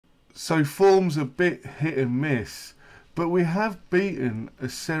So form's a bit hit and miss, but we have beaten a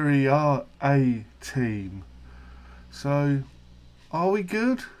Serie A team. So, are we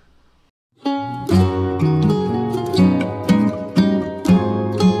good?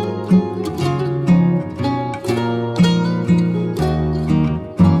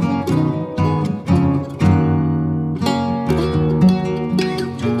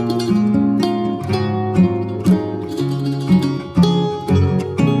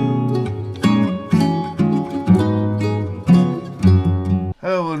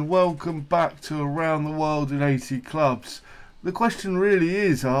 Hello and welcome back to Around the World in 80 Clubs. The question really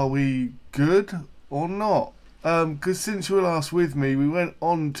is, are we good or not? Because since you were last with me, we went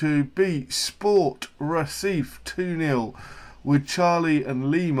on to beat Sport Recife 2-0 with Charlie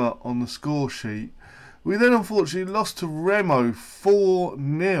and Lima on the score sheet. We then unfortunately lost to Remo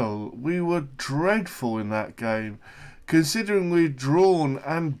 4-0. We were dreadful in that game, considering we'd drawn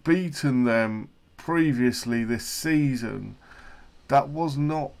and beaten them previously this season. That was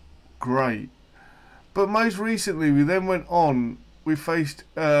not great. But most recently we then went on, we faced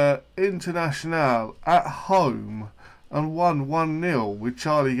Internacional at home and won 1-0 with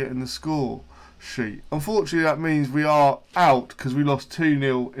Charlie getting the score sheet. Unfortunately that means we are out because we lost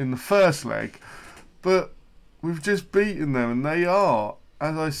 2-0 in the first leg. But we've just beaten them and they are,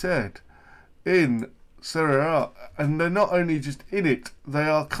 as I said, in Serie A. And they're not only just in it, they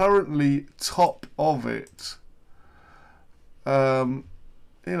are currently top of it.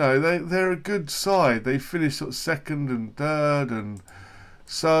 You know, they're a good side. They finished sort of second and third, and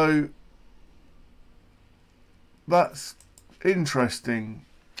so that's interesting.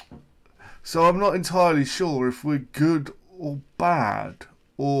 So I'm not entirely sure if we're good or bad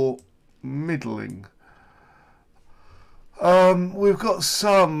or middling. We've got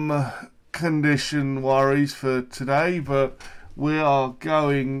some condition worries for today, but we are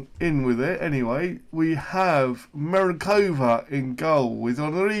going in with it anyway. We have Merkova in goal with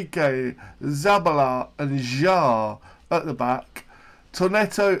Enrique, Zabala and Jar at the back.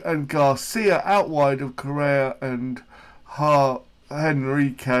 Toneto and Garcia out wide of Correa and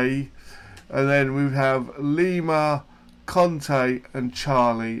Henrique. And then we have Lima, Conte and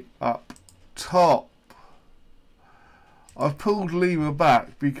Charlie up top. I've pulled Lima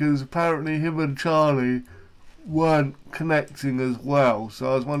back because apparently him and Charlie weren't connecting as well,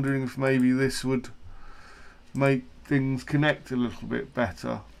 so I was wondering if maybe this would make things connect a little bit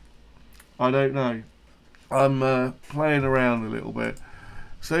better. I don't know. I'm playing around a little bit.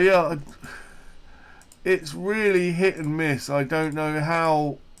 So yeah, it's really hit and miss. I don't know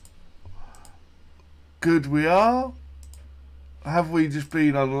how good we are. Have we just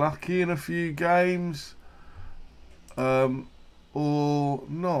been unlucky in a few games? Or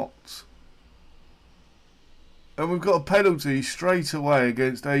not? And we've got a penalty straight away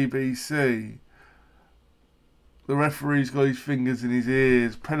against ABC. The referee's got his fingers in his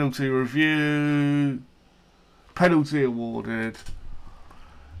ears. Penalty review. Penalty awarded.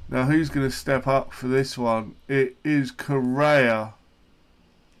 Now who's going to step up for this one? It is Correa.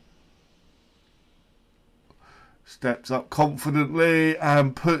 Steps up confidently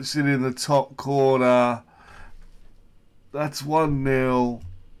and puts it in the top corner. That's 1-0.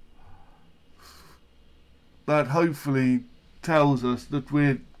 That hopefully tells us that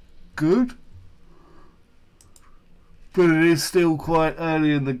we're good. But it is still quite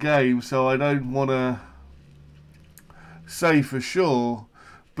early in the game, so I don't want to say for sure.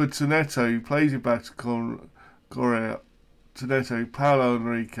 But Toneto plays it back to Correa. Toneto, Paulo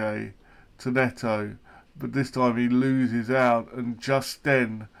Enrique, Toneto. But this time he loses out and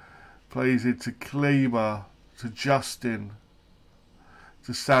Justin plays it to Klima, to Justin,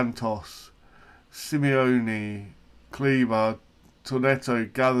 to Santos. Simeone, Klima, Toneto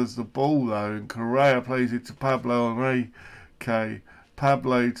gathers the ball though, and Correa plays it to Pablo Enrique.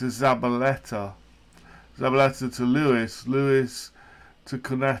 Pablo to Zabaleta. Zabaleta to Lewis. Lewis to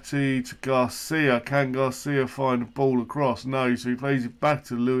Konati to Garcia. Can Garcia find the ball across? No, so he plays it back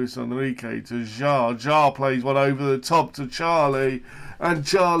to Luis Enrique to Jar. Jar plays one over the top to Charlie, and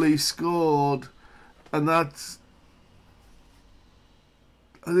Charlie scored, and that's,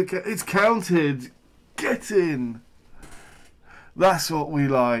 I think it's counted. Get in. That's what we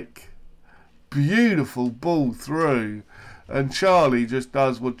like. Beautiful ball through. And Charlie just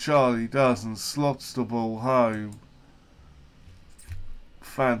does what Charlie does and slots the ball home.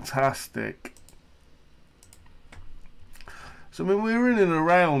 Fantastic. So I mean, we're in and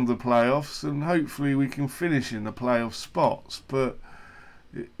around the playoffs, and hopefully we can finish in the playoff spots, but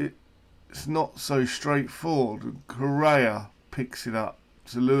it's not so straightforward. Correa picks it up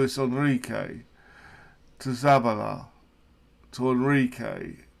to Luis Enrique, to Zabala, to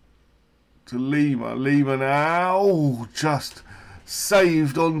Enrique, to Lima. Lima now just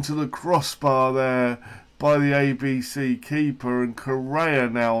saved onto the crossbar there by the ABC keeper, and Correa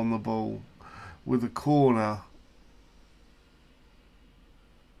now on the ball with a corner.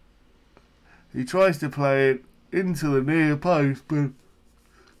 He tries to play it into the near post, but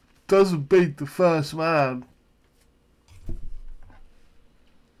doesn't beat the first man.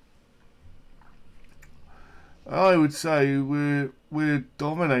 I would say we're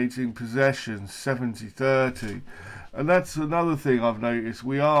dominating possession 70-30, and that's another thing I've noticed.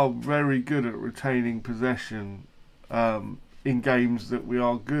 We are very good at retaining possession in games that we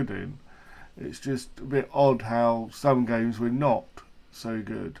are good in. It's just a bit odd how some games we're not so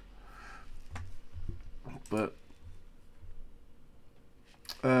good. But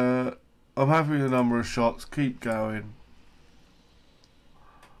I'm happy with the number of shots. Keep going.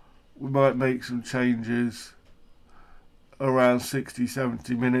 We might make some changes around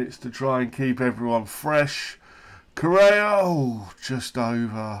 60-70 minutes to try and keep everyone fresh. Correa, oh, just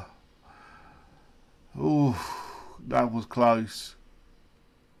over. Oh, that was close.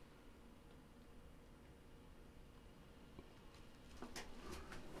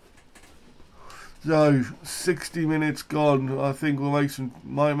 So 60 minutes gone. I think we'll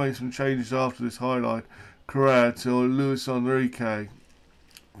might make some changes after this highlight. Correa to Luis Enrique.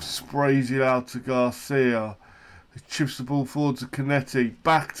 Sprays it out to Garcia. He chips the ball forward to Canetti.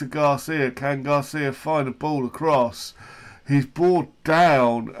 Back to Garcia. Can Garcia find a ball across? He's brought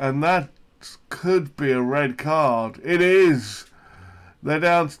down, and that could be a red card. It is. They're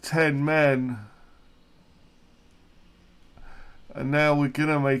down to 10 men. And now we're going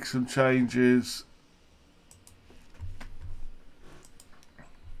to make some changes.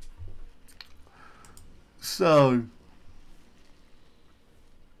 So,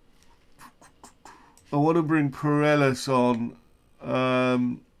 I want to bring Paredes on.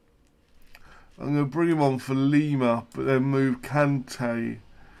 I'm going to bring him on for Lima, but then move Canetti,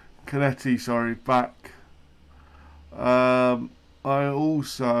 back. I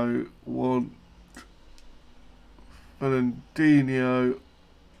also want Fernandinho.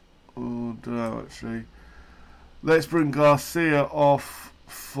 Oh, I don't know actually. Let's bring Garcia off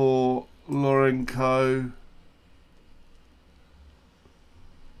for Lorenko.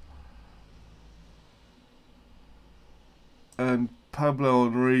 And Pablo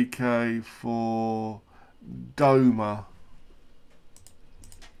Enrique for Doma.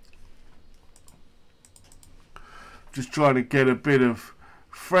 Just trying to get a bit of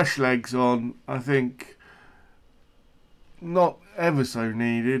fresh legs on. I think not ever so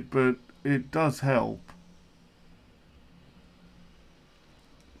needed, but it does help.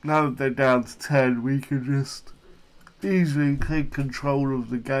 Now that they're down to 10, we can just easily take control of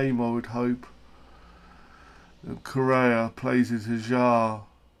the game, I would hope. And Correa plays it to Jar.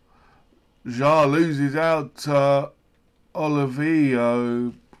 Jar loses out to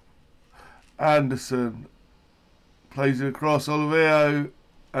Olivio. Anderson plays it across Olivio,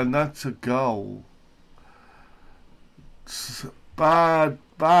 and that's a goal. Bad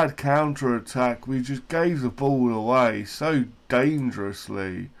counter attack. We just gave the ball away so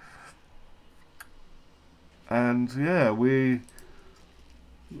dangerously. And yeah, we're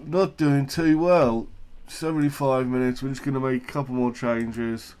not doing too well. 75 minutes. We're just going to make a couple more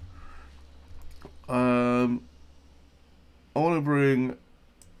changes. I want to bring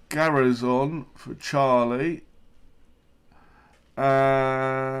Garras on for Charlie.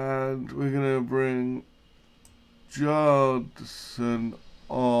 And we're going to bring Judson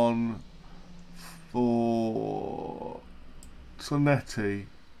on for Tonetti,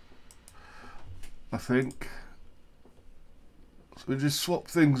 I think. So we just swap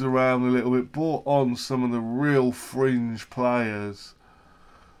things around a little bit, brought on some of the real fringe players.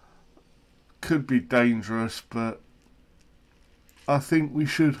 Could be dangerous, but I think we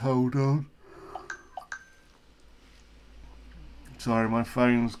should hold on. Sorry, my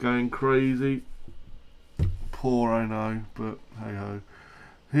phone's going crazy. Poor, I know, but hey ho.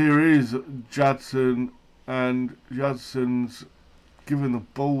 Here is Judson, and Judson's given the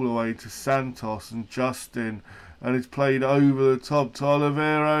ball away to Santos and Justin, and it's played over the top to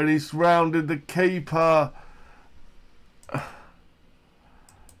Oliveira, and he's rounded the keeper,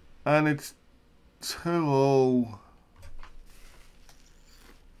 and it's 2-2.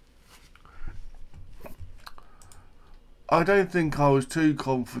 I don't think I was too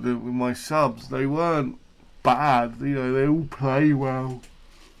confident with my subs. They weren't bad, you know, they all play well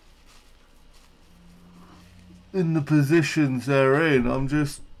in the positions they're in. I'm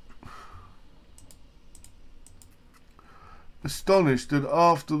just astonished that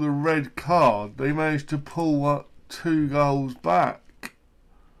after the red card they managed to pull 2 goals back.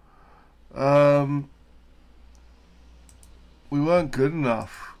 We weren't good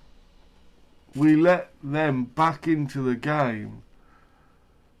enough. We let them back into the game.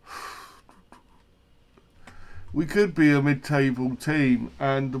 We could be a mid-table team,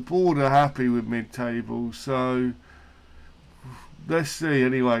 and the board are happy with mid-table, so let's see.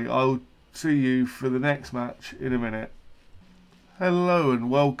 Anyway, I'll see you for the next match in a minute. Hello and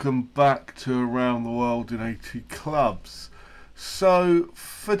welcome back to Around the World in 80 Clubs. So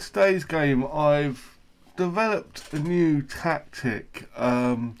for today's game I've developed a new tactic.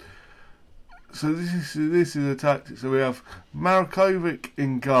 So this is a tactic. So we have Markovic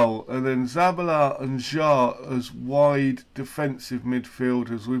in goal, and then Zabala and Jar as wide defensive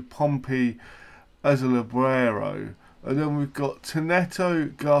midfielders with Pompey as a libero. And then we've got Teneto,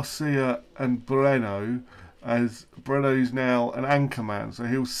 Garcia and Breno, as Breno's now an anchorman, so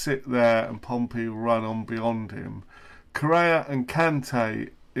he'll sit there and Pompey will run on beyond him. Correa and Kante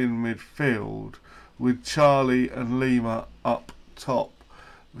in midfield, with Charlie and Lima up top.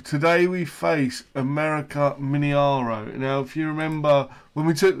 Today we face America Miniaro. Now, if you remember, when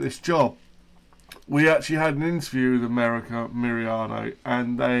we took this job, we actually had an interview with America Miriano,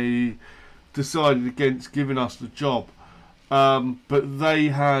 and they decided against giving us the job. But they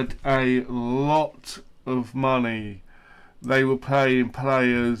had a lot of money. They were paying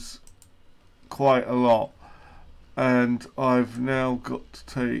players quite a lot. And I've now got to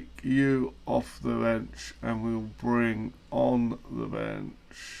take you off the bench, and we'll bring on the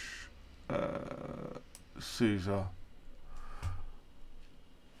bench Sousa,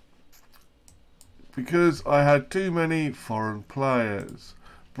 because I had too many foreign players.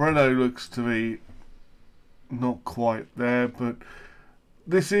 Breno looks to be not quite there, but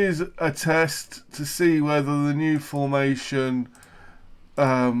this is a test to see whether the new formation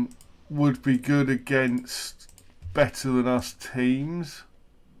would be good against better than us teams,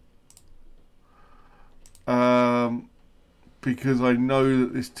 because I know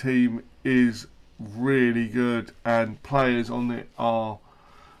that this team is really good, and players on it are,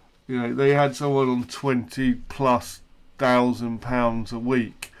 you know, they had someone on £20,000+ a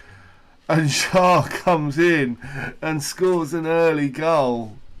week, and Shah comes in and scores an early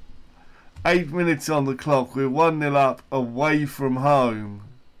goal. 8 minutes on the clock, we're 1-0 up away from home.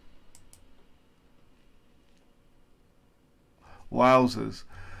 Wowzers.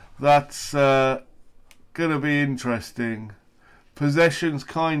 That's going to be interesting. Possession's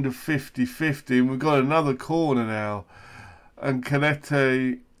kind of 50-50, and we've got another corner now. And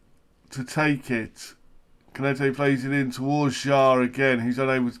Canete to take it. Canete plays it in towards Jar again. He's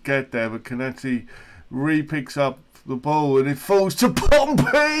unable to get there, but Canete re-picks up the ball, and it falls to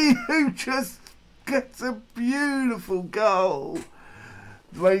Pompey, who just gets a beautiful goal.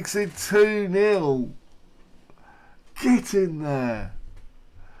 Makes it 2-0. Get in there.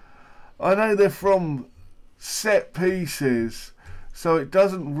 I know they're from set pieces, so it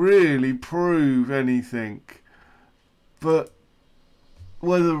doesn't really prove anything. But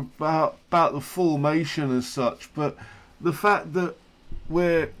whether about the formation as such, but the fact that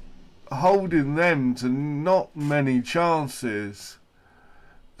we're holding them to not many chances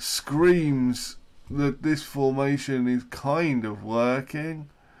screams that this formation is kind of working.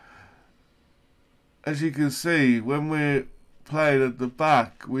 As you can see, when we're playing at the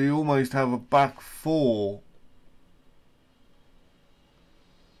back, we almost have a back four.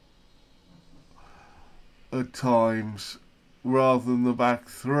 At times, rather than the back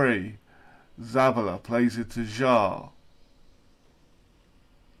three. Zabala plays it to Jar.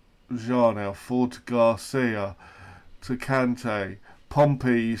 Jar now forward to Garcia, to Kante.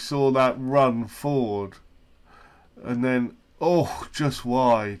 Pompey, you saw that run forward. And then, oh, just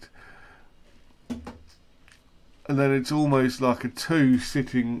wide. And then it's almost like a 2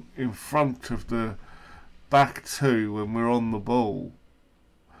 sitting in front of the back 2 when we're on the ball.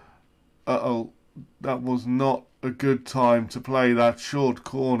 Uh-oh, that was not a good time to play that short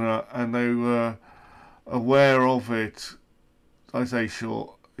corner, and they were aware of it. I say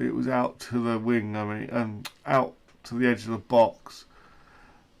short, it was out to the wing, and out to the edge of the box,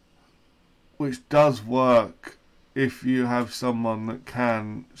 which does work if you have someone that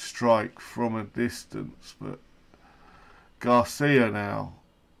can strike from a distance. But Garcia now.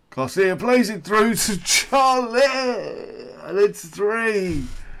 Garcia plays it through to Charlie, and it's 3.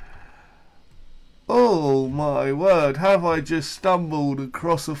 Oh my word, have I just stumbled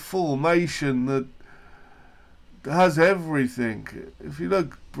across a formation that has everything. If you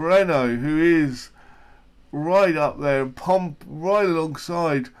look, Breno, who is right up there, and right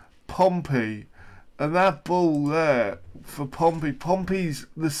alongside Pompey, and that ball there for Pompey. Pompey's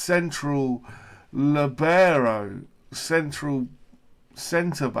the central libero, central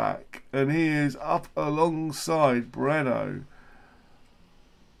centre back, and he is up alongside Breno.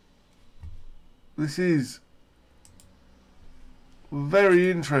 This is very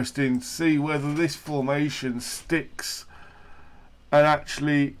interesting to see whether this formation sticks and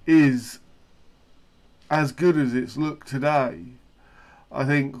actually is as good as it's looked today. I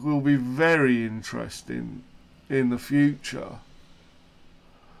think will be very interesting in the future.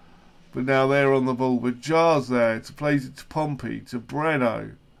 But now they're on the ball, but Jar's there to place it to Pompey, to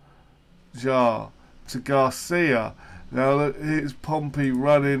Breno. Jar to Garcia. Now look, here's Pompey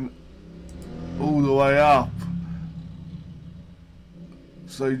running all the way up.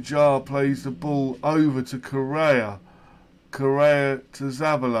 So Jar plays the ball over to Correa. Correa to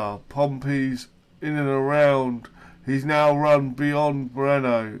Zabala. Pompey's in and around. He's now run beyond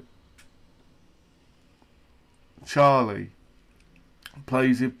Breno. Charlie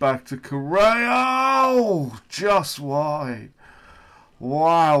plays it back to Correa. Oh, just wide.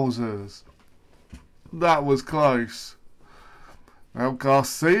 Wowzers. That was close. Now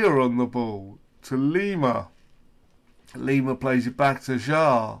Garcia on the ball to Lima. Lima plays it back to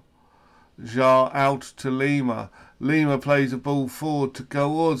Jar. Jar out to Lima. Lima plays a ball forward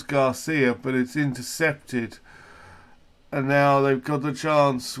towards Garcia, but it's intercepted. And now they've got the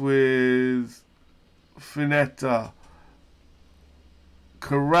chance with Finetta.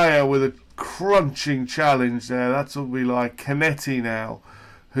 Correa with a crunching challenge there. That's what we like. Canetti now,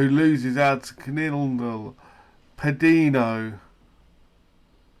 who loses out to Knindl. Pedino.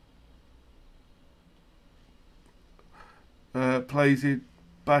 Plays it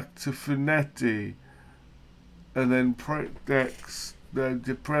back to Finetti. And then Predex,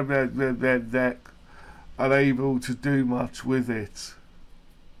 unable to do much with it.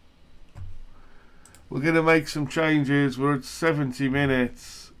 We're going to make some changes. We're at 70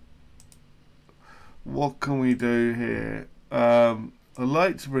 minutes. What can we do here? I'd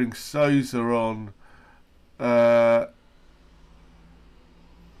like to bring Sousa on. I'm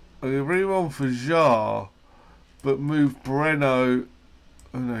going to bring him on for Jar, but move Breno.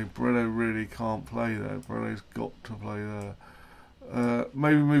 Oh no, Breno really can't play there. Breno's got to play there.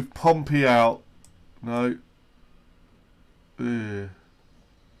 Maybe move Pompey out. No. Ugh.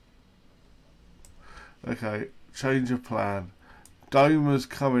 Okay, change of plan. Doma's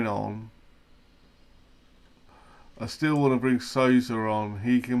coming on. I still want to bring Sousa on.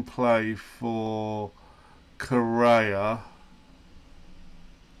 He can play for Correa.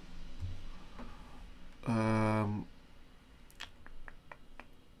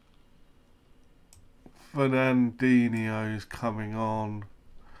 Fernandinho's coming on.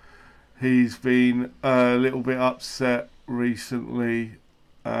 He's been a little bit upset recently,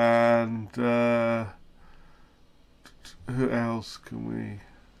 and who else can we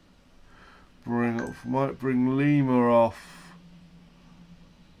bring off? Might bring Lima off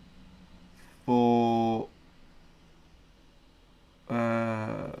for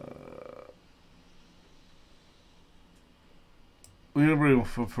we're gonna bring him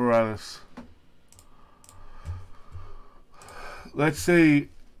off for Perales. Let's see.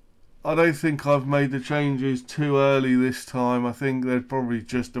 I don't think I've made the changes too early this time. I think they're probably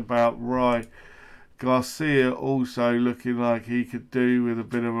just about right. Garcia also looking like he could do with a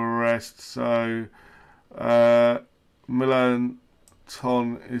bit of a rest. So Milan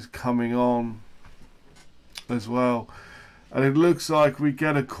Ton is coming on as well. And it looks like we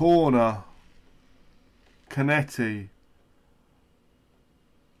get a corner. Canetti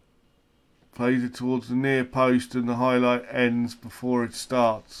plays it towards the near post and the highlight ends before it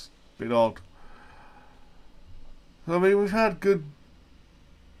starts. Bit odd. I mean, we've had good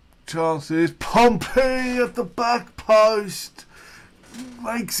chances. Pompey at the back post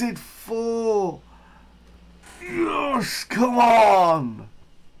makes it 4. Yes, come on.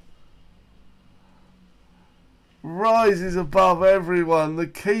 Rises above everyone. The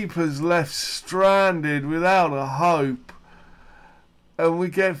keeper's left stranded without a hope. And we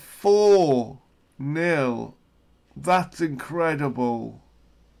get 4-0. That's incredible.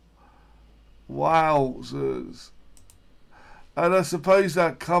 Wowzers. And I suppose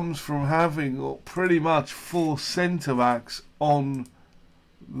that comes from having pretty much 4 centre-backs on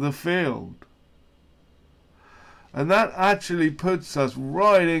the field. And that actually puts us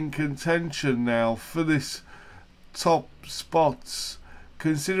right in contention now for this top spots,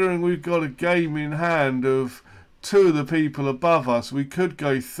 considering we've got a game in hand of 2 of the people above us. We could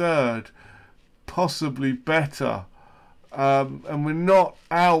go third, possibly better. And we're not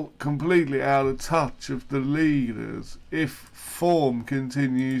completely out of touch of the leaders if form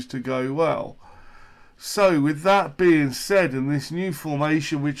continues to go well. So with that being said, and this new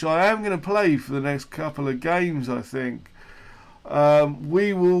formation, which I am going to play for the next couple of games, I think,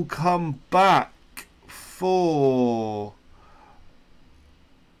 We will come back for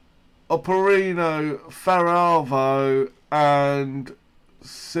Operino, Faravo and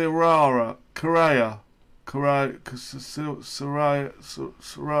Correa,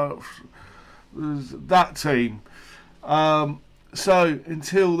 that team. So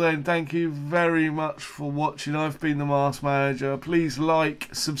until then, thank you very much for watching. I've been the Masked Manager. Please like,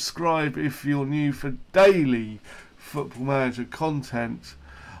 subscribe if you're new for daily Football Manager content.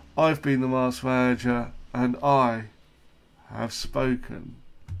 I've been the Masked Manager, and I have spoken.